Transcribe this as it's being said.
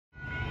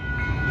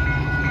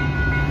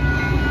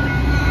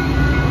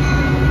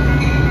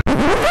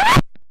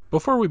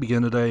Before we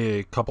begin today,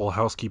 a couple of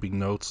housekeeping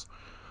notes.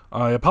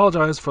 I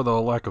apologize for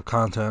the lack of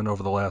content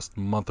over the last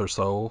month or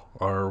so.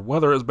 Our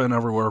weather has been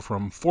everywhere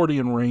from 40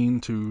 and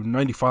rain to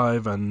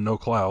 95 and no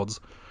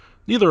clouds,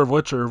 neither of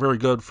which are very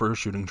good for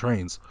shooting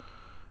trains.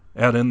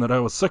 Add in that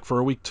I was sick for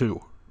a week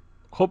too.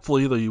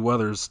 Hopefully the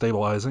weather is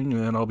stabilizing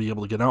and I'll be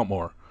able to get out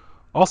more.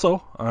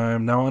 Also,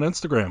 I'm now on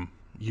Instagram.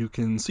 You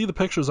can see the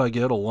pictures I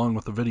get along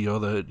with the video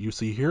that you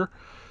see here.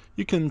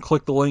 You can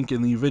click the link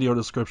in the video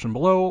description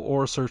below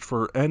or search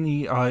for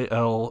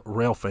NEIL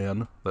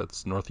Railfan,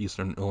 that's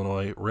Northeastern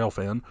Illinois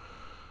Railfan.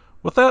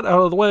 With that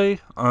out of the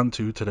way, on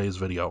to today's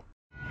video.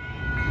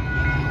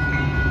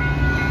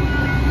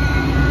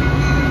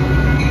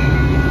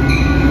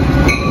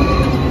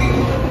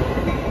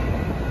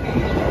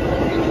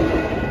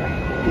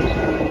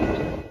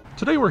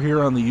 Today we're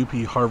here on the UP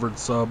Harvard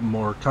sub,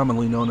 more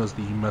commonly known as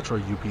the Metro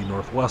UP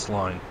Northwest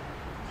line.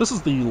 This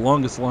is the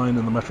longest line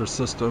in the Metro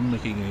system,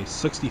 making a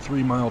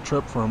 63-mile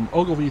trip from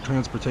Ogilvie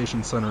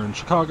Transportation Center in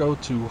Chicago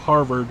to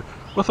Harvard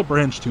with a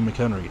branch to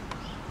McHenry.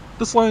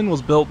 This line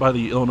was built by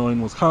the Illinois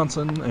and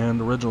Wisconsin and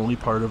originally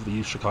part of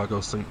the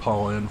Chicago, St.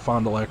 Paul, and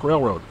Fond du Lac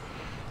Railroad.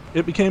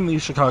 It became the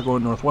Chicago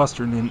and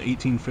Northwestern in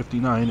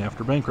 1859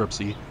 after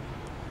bankruptcy.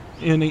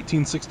 In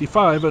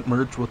 1865, it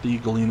merged with the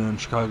Galena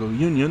and Chicago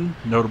Union,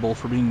 notable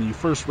for being the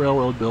first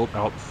railroad built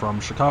out from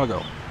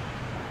Chicago.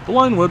 The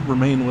line would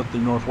remain with the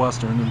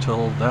Northwestern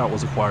until that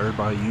was acquired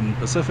by Union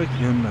Pacific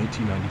in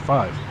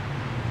 1995.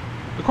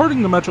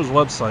 According to Metro's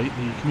website,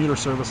 the commuter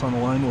service on the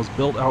line was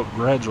built out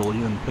gradually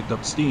and picked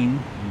up steam,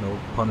 no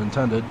pun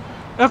intended,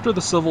 after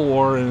the Civil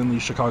War and the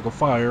Chicago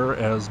Fire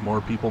as more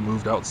people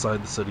moved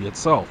outside the city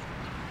itself.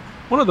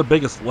 One of the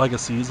biggest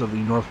legacies of the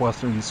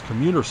Northwestern's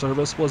commuter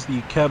service was the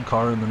cab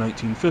car in the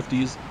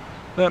 1950s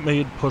that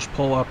made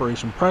push-pull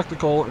operation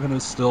practical and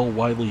is still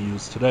widely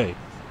used today.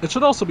 It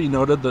should also be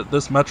noted that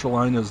this Metro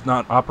line is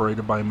not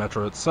operated by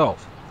Metro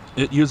itself.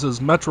 It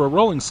uses Metro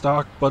rolling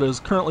stock, but is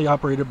currently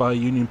operated by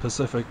Union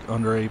Pacific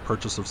under a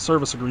purchase of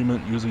service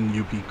agreement using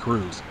UP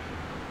crews.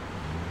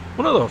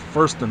 One of the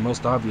first and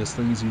most obvious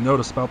things you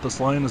notice about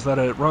this line is that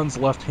it runs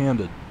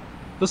left-handed.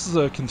 This is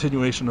a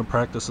continuation of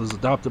practices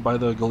adopted by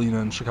the Galena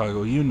and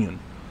Chicago Union.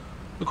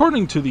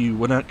 According to the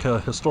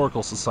Winnetka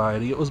Historical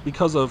Society, it was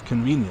because of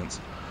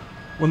convenience.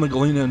 When the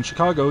Galena and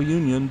Chicago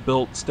Union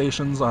built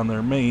stations on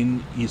their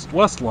main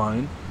east-west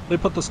line, they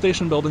put the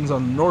station buildings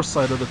on the north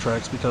side of the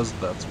tracks because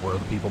that's where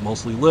the people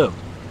mostly lived.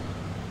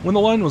 When the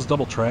line was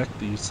double-tracked,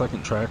 the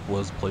second track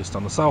was placed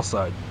on the south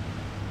side.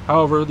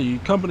 However, the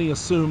company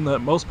assumed that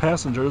most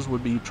passengers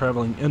would be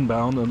traveling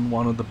inbound and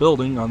wanted the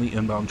building on the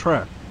inbound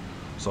track.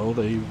 So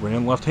they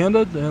ran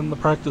left-handed, and the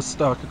practice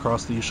stuck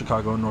across the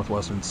Chicago and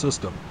Northwestern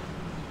system.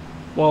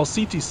 While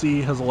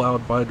CTC has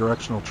allowed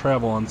bidirectional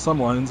travel on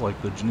some lines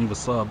like the Geneva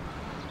Sub,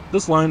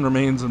 this line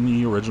remains in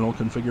the original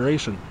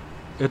configuration.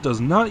 It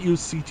does not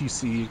use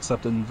CTC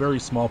except in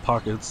very small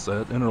pockets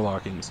at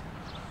interlockings.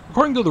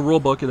 According to the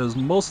rulebook, it is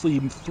mostly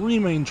three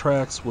main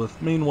tracks, with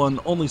main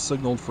 1 only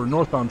signaled for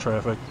northbound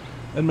traffic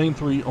and main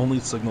 3 only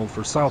signaled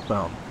for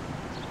southbound.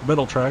 The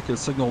middle track is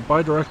signaled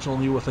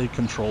bidirectionally with a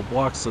controlled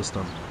block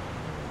system.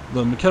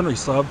 The McHenry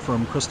Sub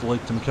from Crystal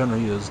Lake to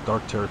McHenry is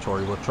dark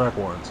territory with track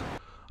warrants.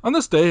 On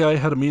this day, I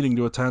had a meeting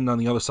to attend on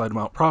the other side of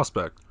Mount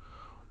Prospect.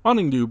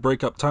 Wanting to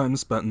break up time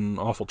spent in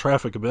awful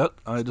traffic a bit,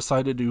 I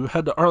decided to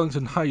head to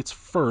Arlington Heights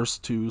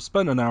first to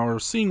spend an hour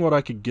seeing what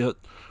I could get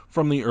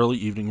from the early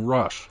evening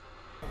rush.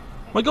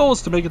 My goal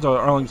was to make it to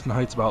Arlington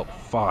Heights about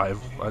 5.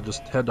 I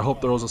just had to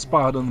hope there was a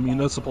spot in the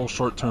municipal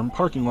short-term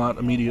parking lot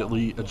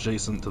immediately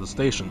adjacent to the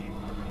station.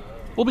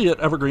 We'll be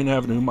at Evergreen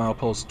Avenue,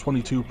 milepost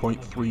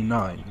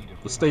 22.39.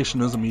 The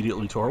station is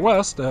immediately to our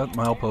west at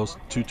milepost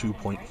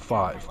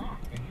 22.5.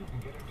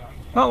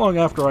 Not long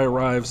after I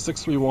arrived,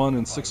 631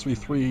 and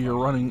 633 are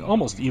running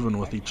almost even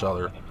with each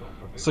other.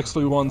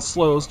 631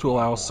 slows to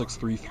allow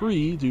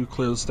 633 to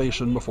clear the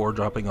station before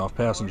dropping off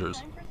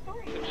passengers.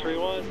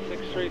 631,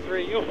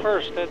 633, you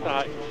first at the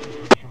height.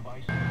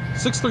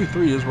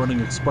 633 is running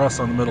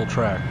express on the middle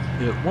track.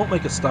 It won't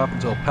make a stop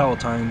until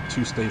Palatine,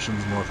 2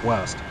 stations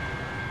northwest.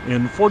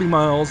 In 40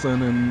 miles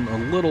and in a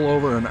little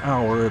over an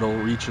hour, it'll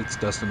reach its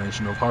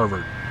destination of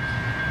Harvard.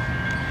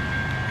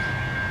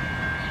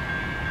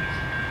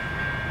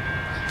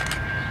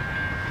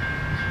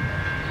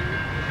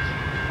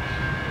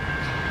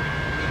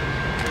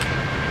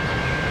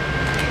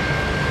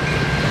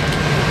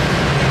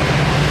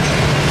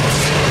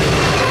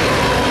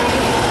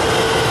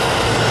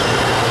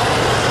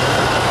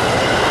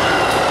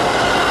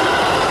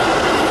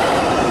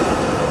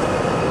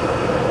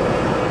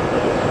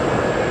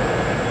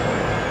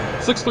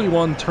 Six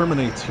 631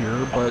 terminates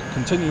here, but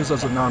continues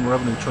as a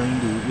non-revenue train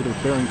to either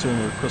Barrington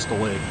or Crystal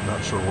Lake,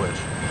 not sure which.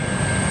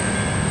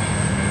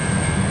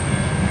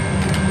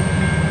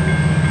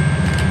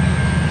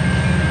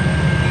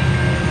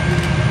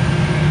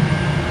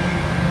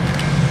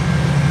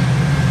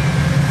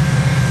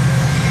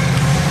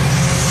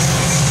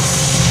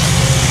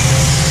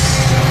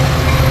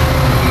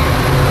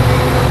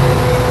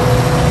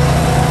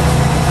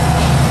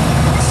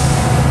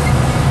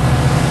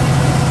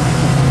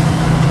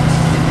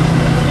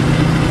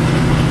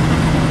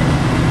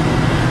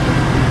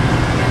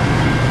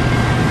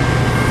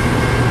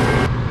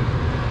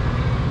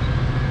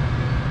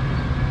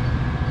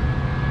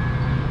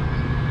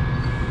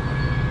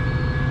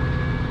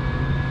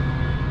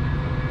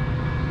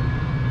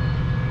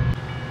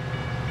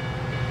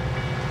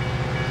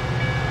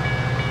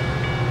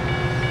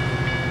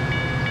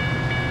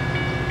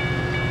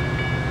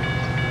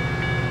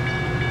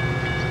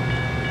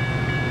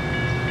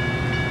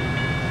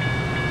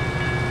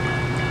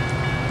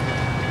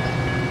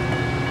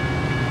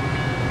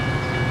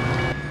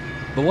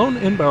 The lone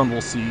inbound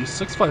we'll see,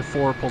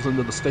 654 pulls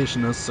into the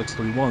station as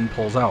 631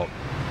 pulls out.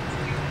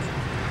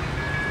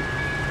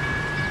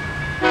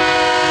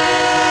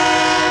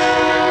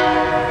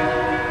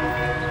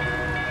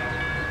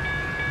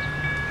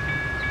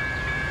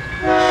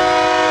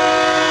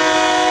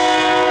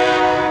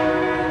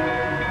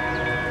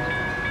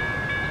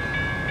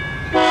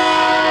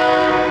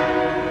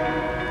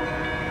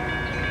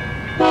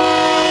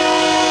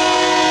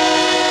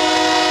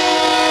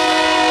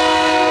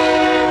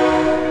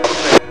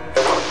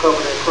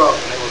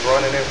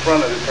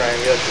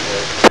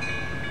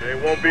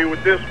 Be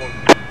with this one.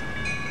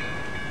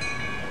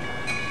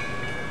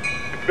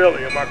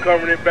 Billy, am I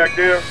covering it back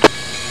there?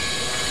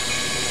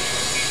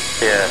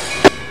 Yeah.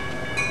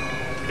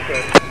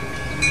 Okay.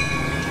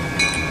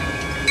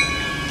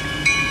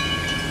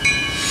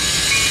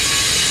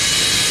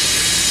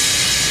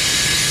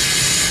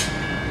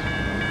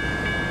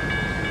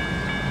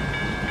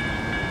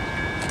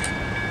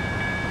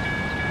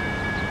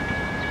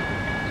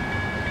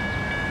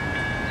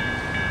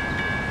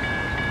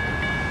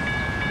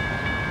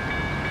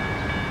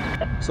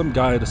 Some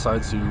guy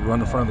decides to run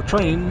in front of the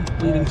train,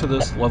 leading to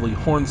this lovely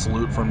horn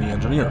salute from the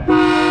engineer.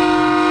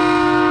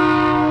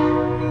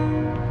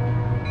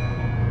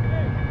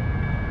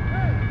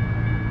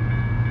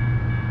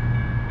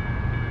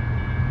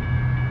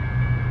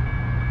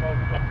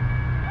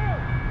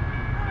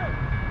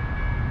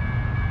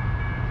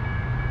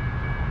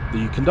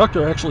 The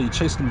conductor actually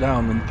chased him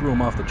down and threw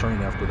him off the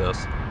train after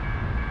this.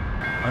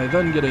 I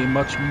then get a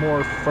much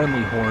more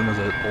friendly horn as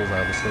it pulls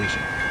out of the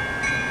station.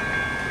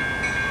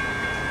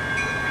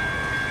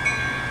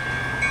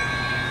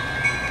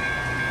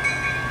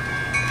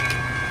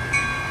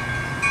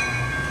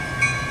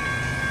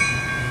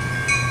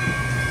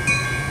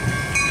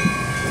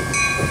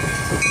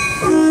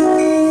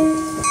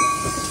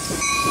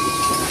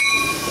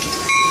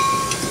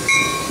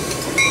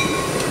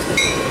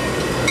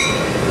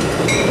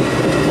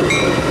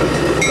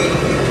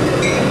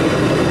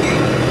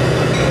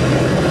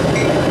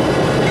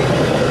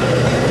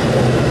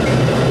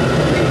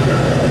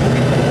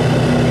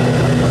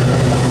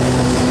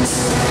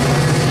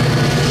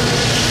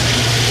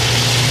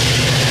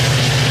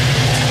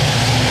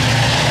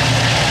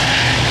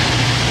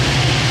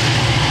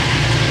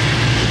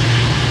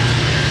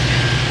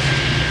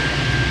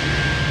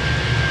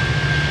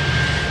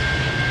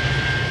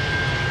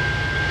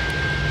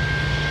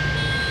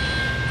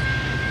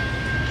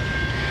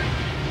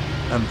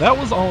 And that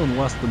was all in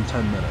less than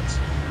 10 minutes.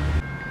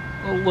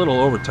 A little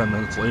over 10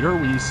 minutes later,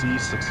 we see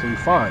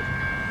 635.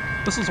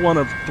 This is one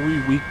of 3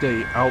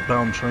 weekday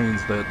outbound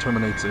trains that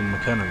terminates in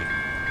McHenry.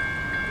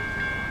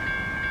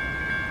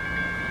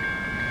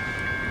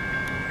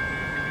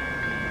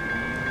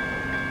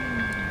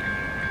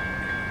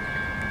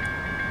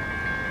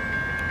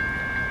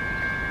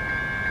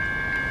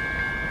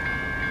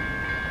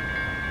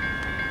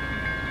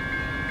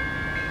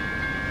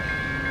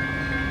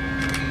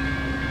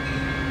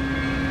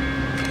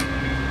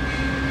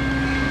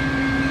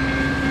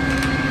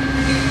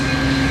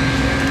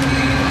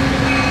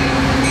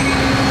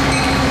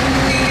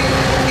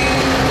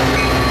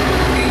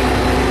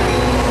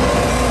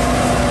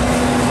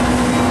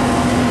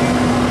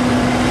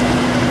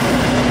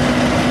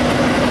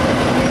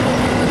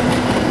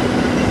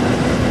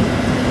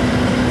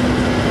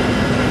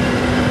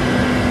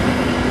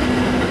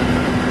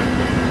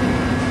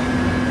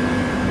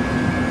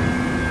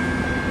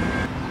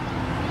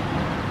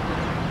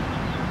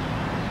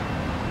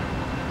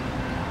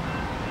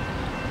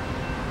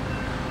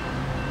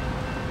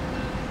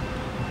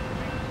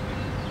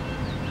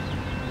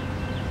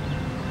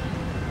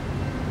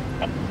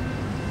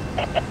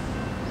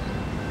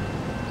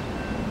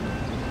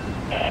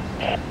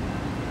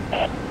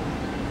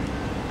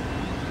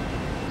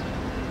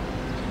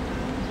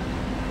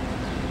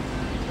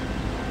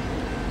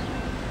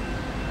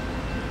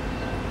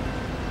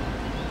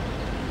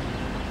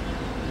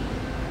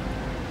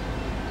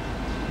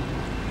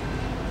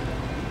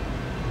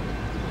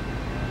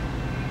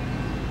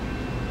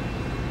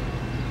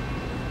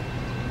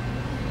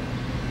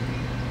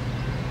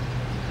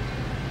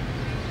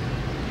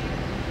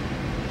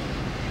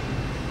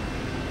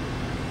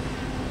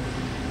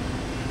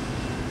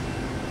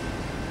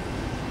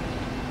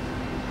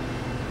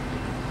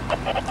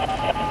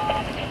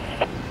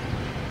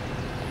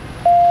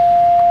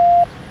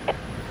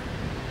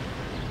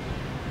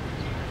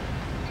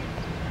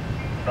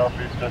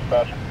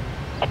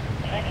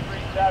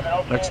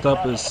 Next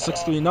up is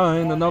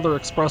 639, another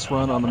express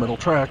run on the middle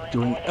track,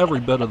 doing every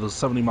bit of the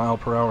 70 mile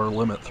per hour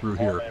limit through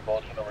here.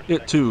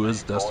 It too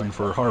is destined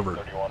for Harvard.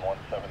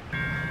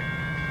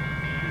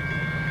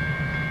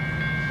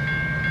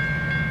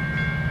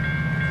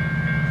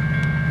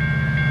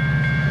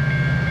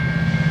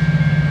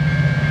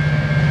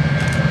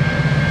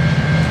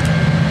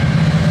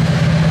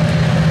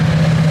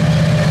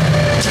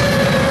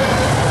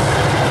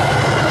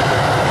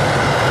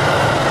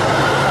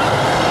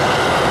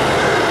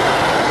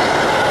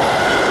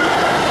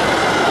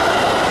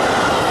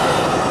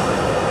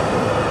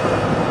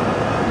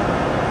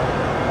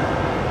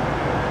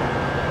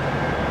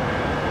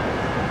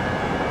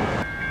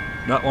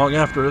 long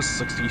after is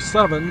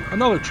 67,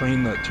 another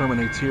train that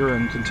terminates here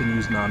and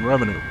continues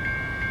non-revenue.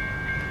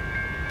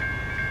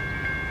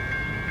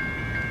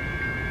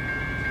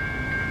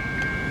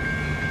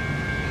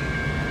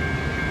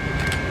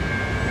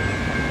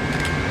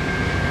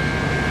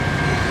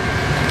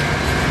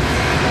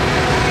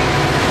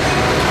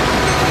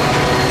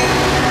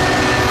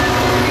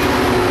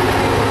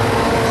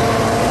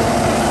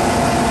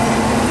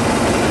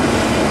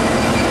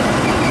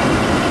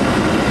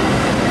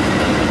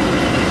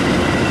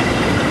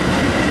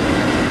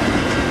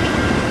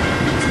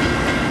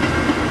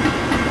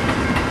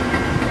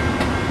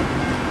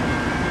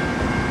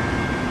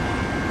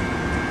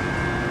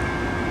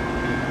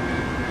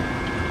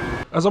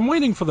 As I'm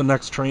waiting for the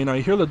next train, I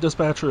hear the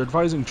dispatcher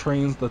advising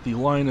trains that the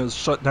line is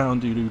shut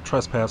down due to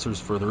trespassers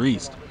further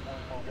east.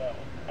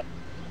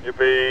 UP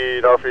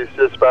Northeast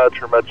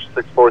Dispatcher, Metro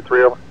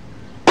 643 over.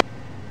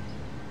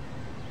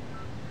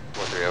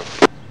 430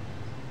 over.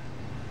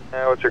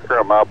 And what's your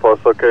current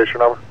milepost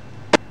location over?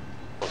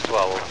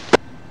 12 over.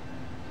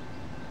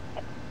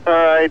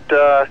 Alright,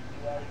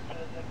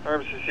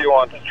 RMCC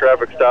wants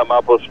traffic stop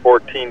milepost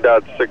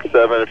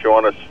 14.67 if you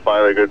want to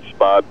find a good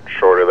spot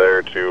short of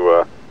there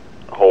to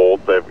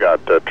hold. They've got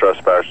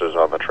trespassers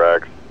on the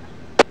tracks.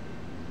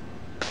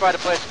 Find a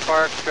place to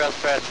park,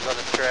 trespassers on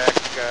the track.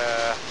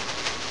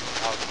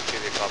 I'll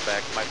give you a call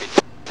back. Might be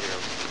here.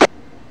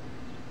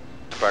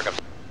 Park up.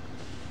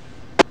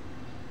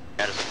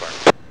 Anderson Park.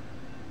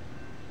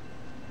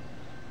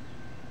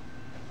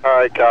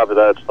 Alright, copy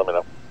that. Just let me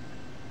know.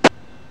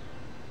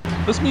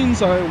 This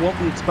means I won't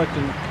be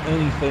expecting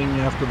anything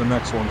after the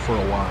next one for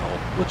a while,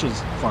 which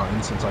is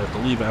fine since I have to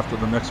leave after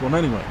the next one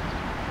anyway.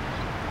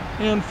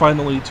 And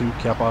finally, to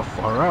cap off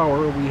our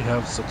hour, we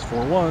have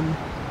 641,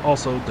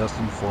 also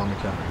destined for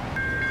McHenry.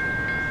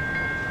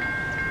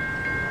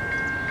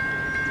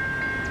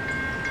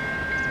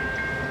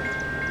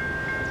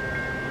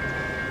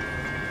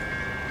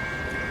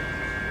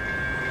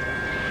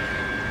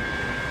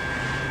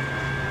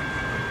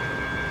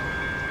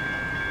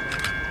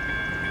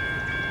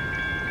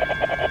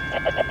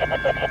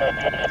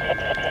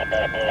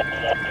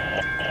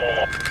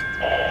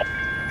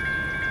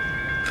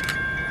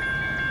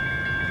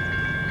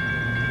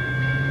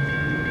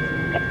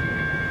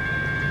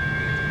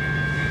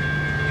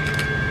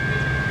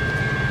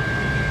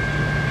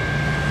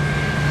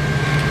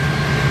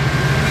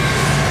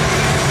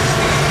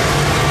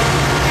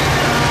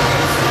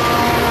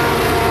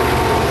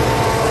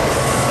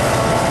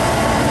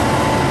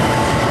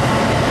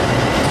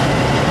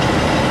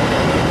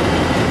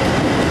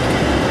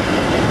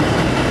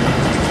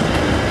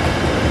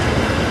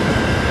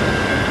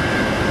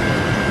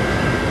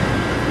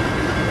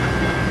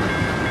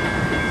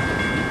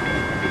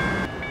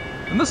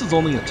 And this is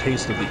only a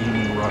taste of the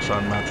evening rush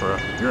on Metra.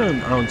 Here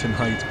in Arlington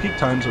Heights, peak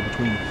times are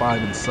between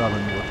 5 and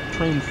 7, with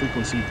train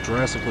frequency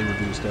drastically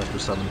reduced after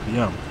 7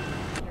 p.m.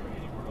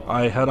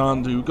 I head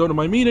on to go to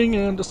my meeting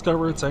and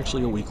discover it's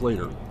actually a week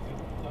later.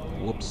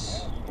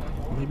 Whoops.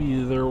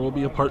 Maybe there will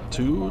be a part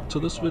 2 to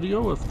this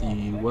video if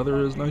the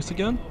weather is nice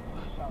again?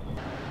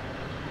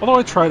 Although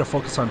I try to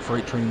focus on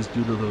freight trains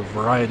due to the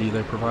variety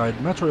they provide,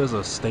 Metra is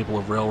a staple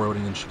of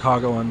railroading in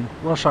Chicago, and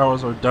rush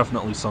hours are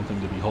definitely something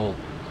to behold.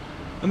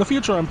 In the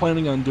future, I'm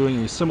planning on doing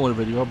a similar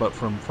video, but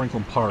from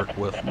Franklin Park,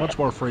 with much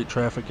more freight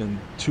traffic and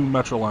 2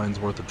 Metro lines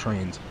worth of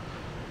trains.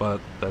 But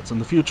that's in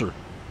the future.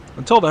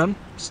 Until then,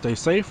 stay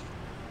safe,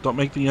 don't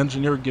make the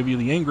engineer give you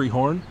the angry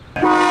horn,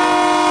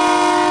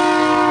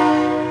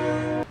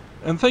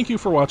 and thank you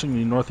for watching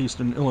the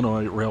Northeastern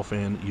Illinois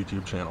Railfan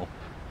YouTube channel.